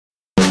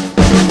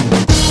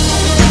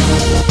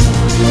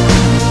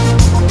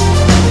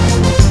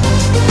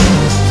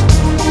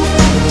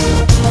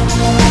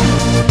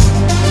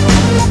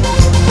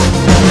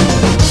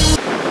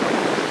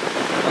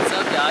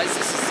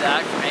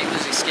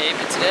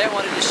today I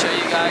wanted to show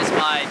you guys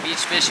my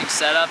beach fishing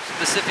setup,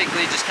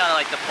 specifically just kind of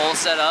like the pole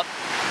setup.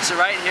 So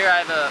right here I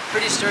have a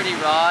pretty sturdy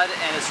rod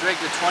and it's rigged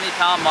with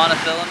 20-pound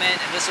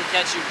monofilament, and this will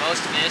catch you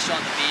most fish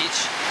on the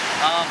beach.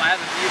 I have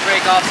a few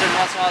break-offs every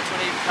once in a while,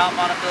 20-pound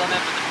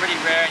monofilament, but they're pretty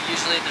rare and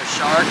usually they're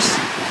sharks.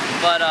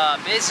 But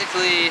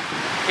basically,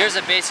 here's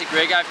a basic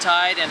rig I've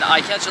tied, and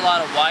I catch a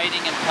lot of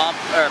whiting and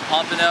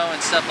pompano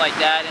and stuff like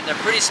that, and they're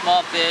pretty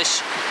small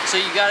fish. So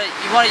you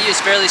want to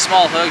use fairly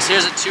small hooks.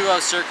 Here's a 2-0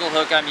 circle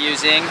hook I'm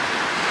using,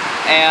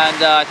 and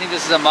I think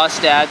this is a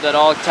Mustad, but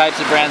all types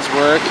of brands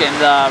work, and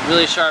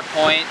really sharp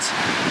point.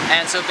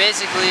 And so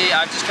basically,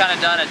 I've just kind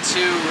of done a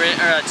two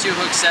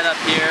hook setup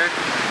here.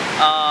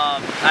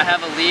 I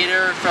have a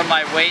leader from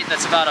my weight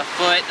that's about a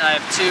foot, and I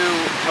have 2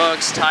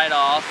 hooks tied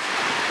off.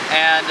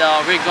 And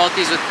I'll rig both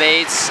these with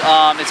baits.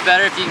 It's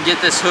better if you can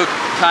get this hook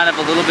kind of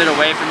a little bit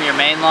away from your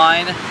main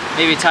line.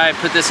 Maybe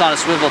put this on a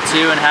swivel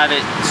too and have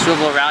it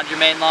swivel around your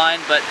main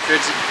line. But for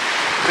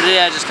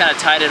today I just kind of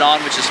tied it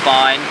on, which is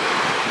fine.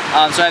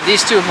 So I have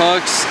these 2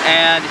 hooks,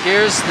 and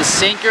here's the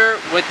sinker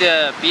with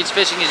the beach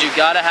fishing is you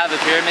gotta have a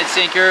pyramid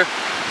sinker,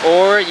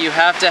 or you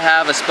have to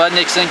have a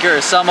Spudnik sinker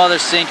or some other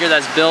sinker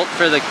that's built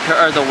for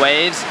the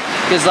waves.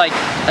 Because like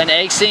an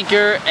egg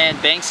sinker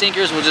and bank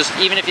sinkers will just,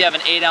 even if you have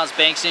an 8-ounce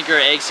bank sinker or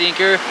egg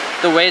sinker,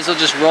 the waves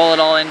will just roll it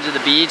all into the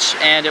beach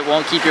and it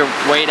won't keep your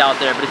weight out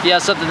there. But if you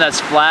have something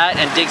that's flat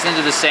and digs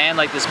into the sand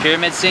like this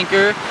pyramid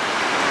sinker,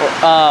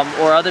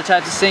 or other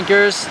types of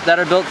sinkers that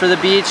are built for the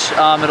beach,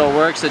 it'll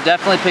work. So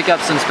definitely pick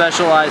up some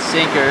specialized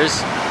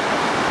sinkers.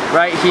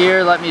 Right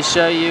here, let me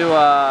show you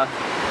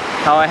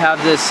how I have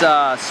this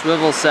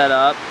swivel set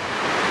up.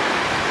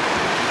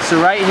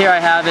 So right here I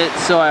have it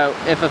so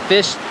if a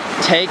fish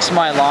takes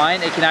my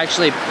line, it can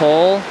actually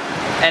pull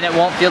and it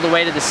won't feel the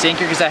weight of the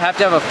sinker, because I have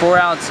to have a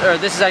 4-ounce, or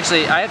this is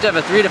actually, I have to have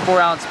a 3 to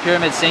 4-ounce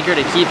pyramid sinker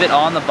to keep it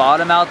on the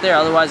bottom out there,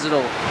 otherwise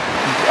it'll,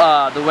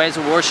 the waves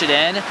will wash it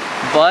in.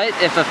 But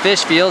if a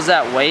fish feels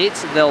that weight,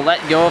 they'll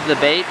let go of the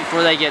bait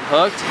before they get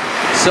hooked.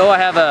 So I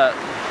have a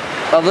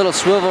little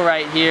swivel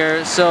right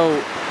here so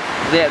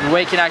the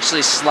weight can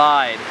actually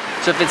slide.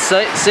 So if it's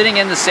sitting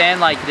in the sand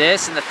like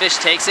this and the fish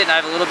takes it and I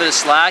have a little bit of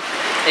slack,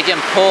 it can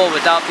pull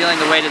without feeling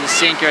the weight of the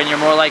sinker, and you're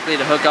more likely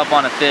to hook up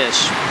on a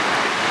fish.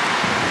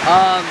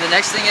 The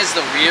next thing is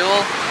the reel.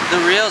 The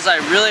reels, I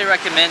really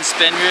recommend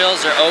spin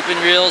reels or open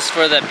reels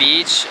for the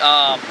beach.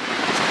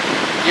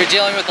 You're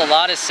dealing with a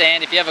lot of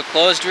sand. If you have a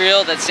closed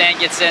reel, that sand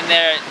gets in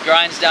there, it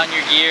grinds down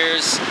your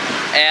gears,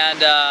 and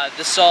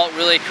the salt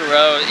really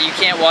corrodes. You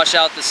can't wash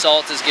out the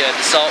salt as good,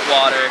 the salt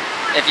water,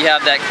 if you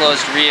have that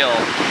closed reel.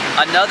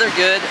 Another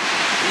good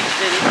beach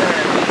fishing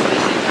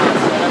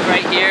setup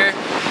right here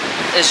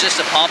is just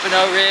a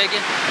pompano rig,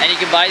 and you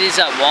can buy these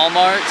at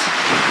Walmart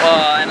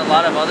and a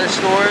lot of other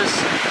stores.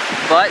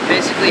 But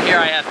basically here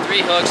I have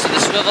 3 hooks, so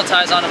the swivel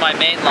ties onto my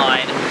main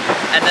line,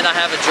 and then I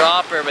have a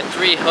dropper with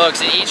 3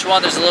 hooks, and each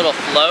one there's a little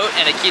float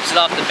and it keeps it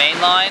off the main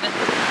line.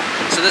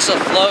 So this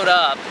will float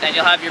up and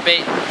you'll have your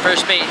bait,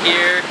 first bait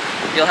here,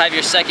 you'll have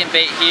your second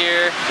bait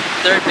here,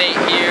 third bait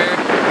here,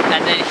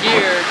 and then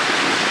here,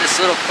 this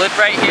little clip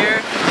right here,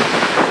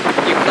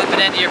 you clip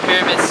it into your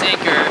pyramid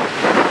sinker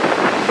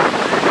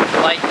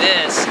like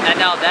this, and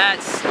now that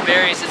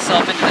buries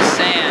itself into the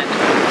sand.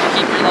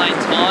 You keep your line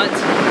taut,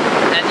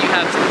 and you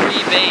have 3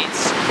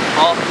 baits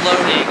all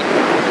floating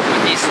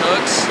with these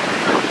hooks.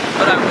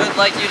 But I would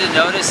like you to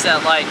notice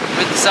that, like,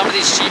 with some of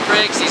these cheap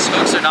rigs, these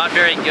hooks are not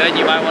very good.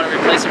 You might want to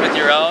replace them with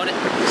your own,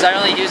 because I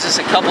only use this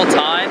a couple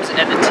times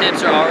and the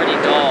tips are already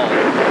dull.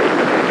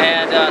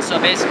 And so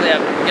basically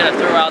I'm going to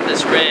throw out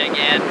this rig,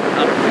 and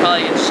I'm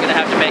probably just going to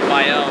have to make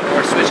my own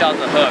or switch out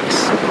the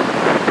hooks.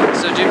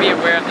 So do be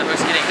aware of the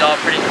hooks getting dull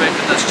pretty quick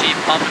with those cheap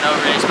pompano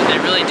rigs, but they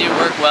really do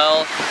work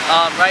well.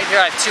 Right here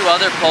I have 2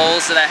 other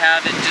poles that I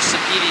have in just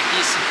some PVP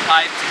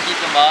pipe to keep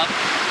them up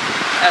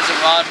as a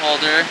rod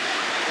holder.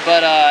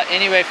 But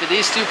anyway, for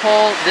these 2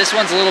 poles, this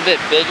one's a little bit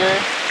bigger.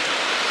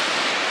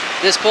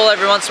 This pole,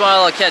 every once in a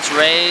while I'll catch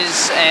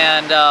rays,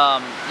 and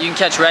you can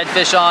catch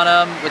redfish on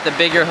them with the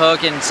bigger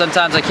hook, and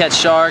sometimes I catch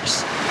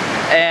sharks.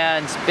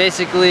 And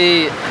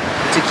basically,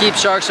 to keep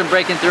sharks from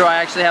breaking through, I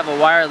actually have a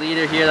wire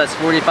leader here that's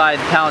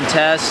 45-pound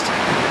test.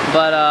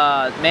 But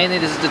mainly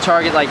this is to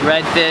target like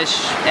redfish,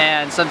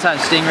 and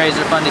sometimes stingrays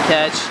are fun to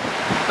catch.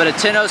 But a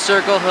 10-0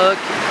 circle hook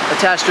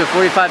attached to a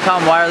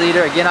 45-pound wire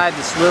leader. Again, I have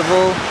the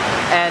swivel,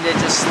 and it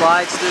just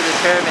slides through the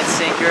pyramid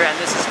sinker, and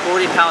this is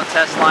 40-pound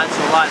test line, so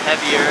a lot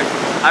heavier.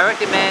 I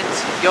recommend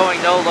going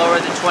no lower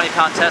than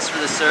 20-pound test for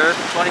the surf.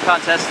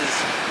 20-pound test is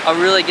a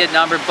really good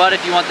number, but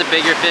if you want the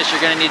bigger fish,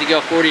 you're going to need to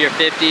go 40 or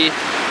 50.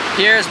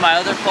 Here's my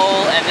other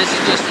pole, and this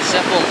is just a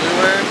simple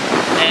lure,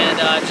 and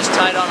just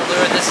tied on a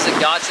lure. This is a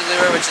gotcha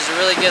lure, which is a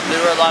really good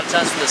lure a lot of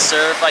times for the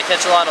surf. I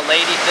catch a lot of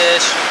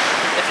ladyfish.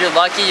 If you're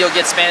lucky, you'll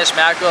get Spanish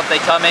mackerel if they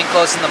come in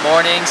close in the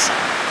mornings.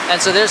 And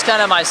so there's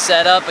kind of my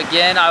setup.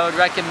 Again, I would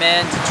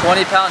recommend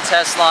 20-pound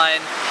test line,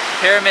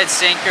 pyramid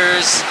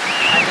sinkers,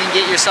 and then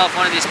get yourself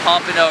one of these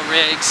pompano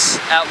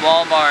rigs at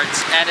Walmart.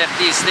 And if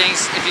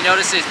you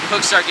notice these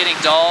hooks start getting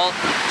dull,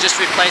 just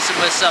replace them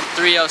with some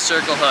 3-0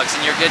 circle hooks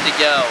and you're good to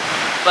go.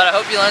 But I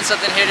hope you learned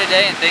something here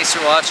today, and thanks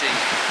for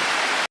watching.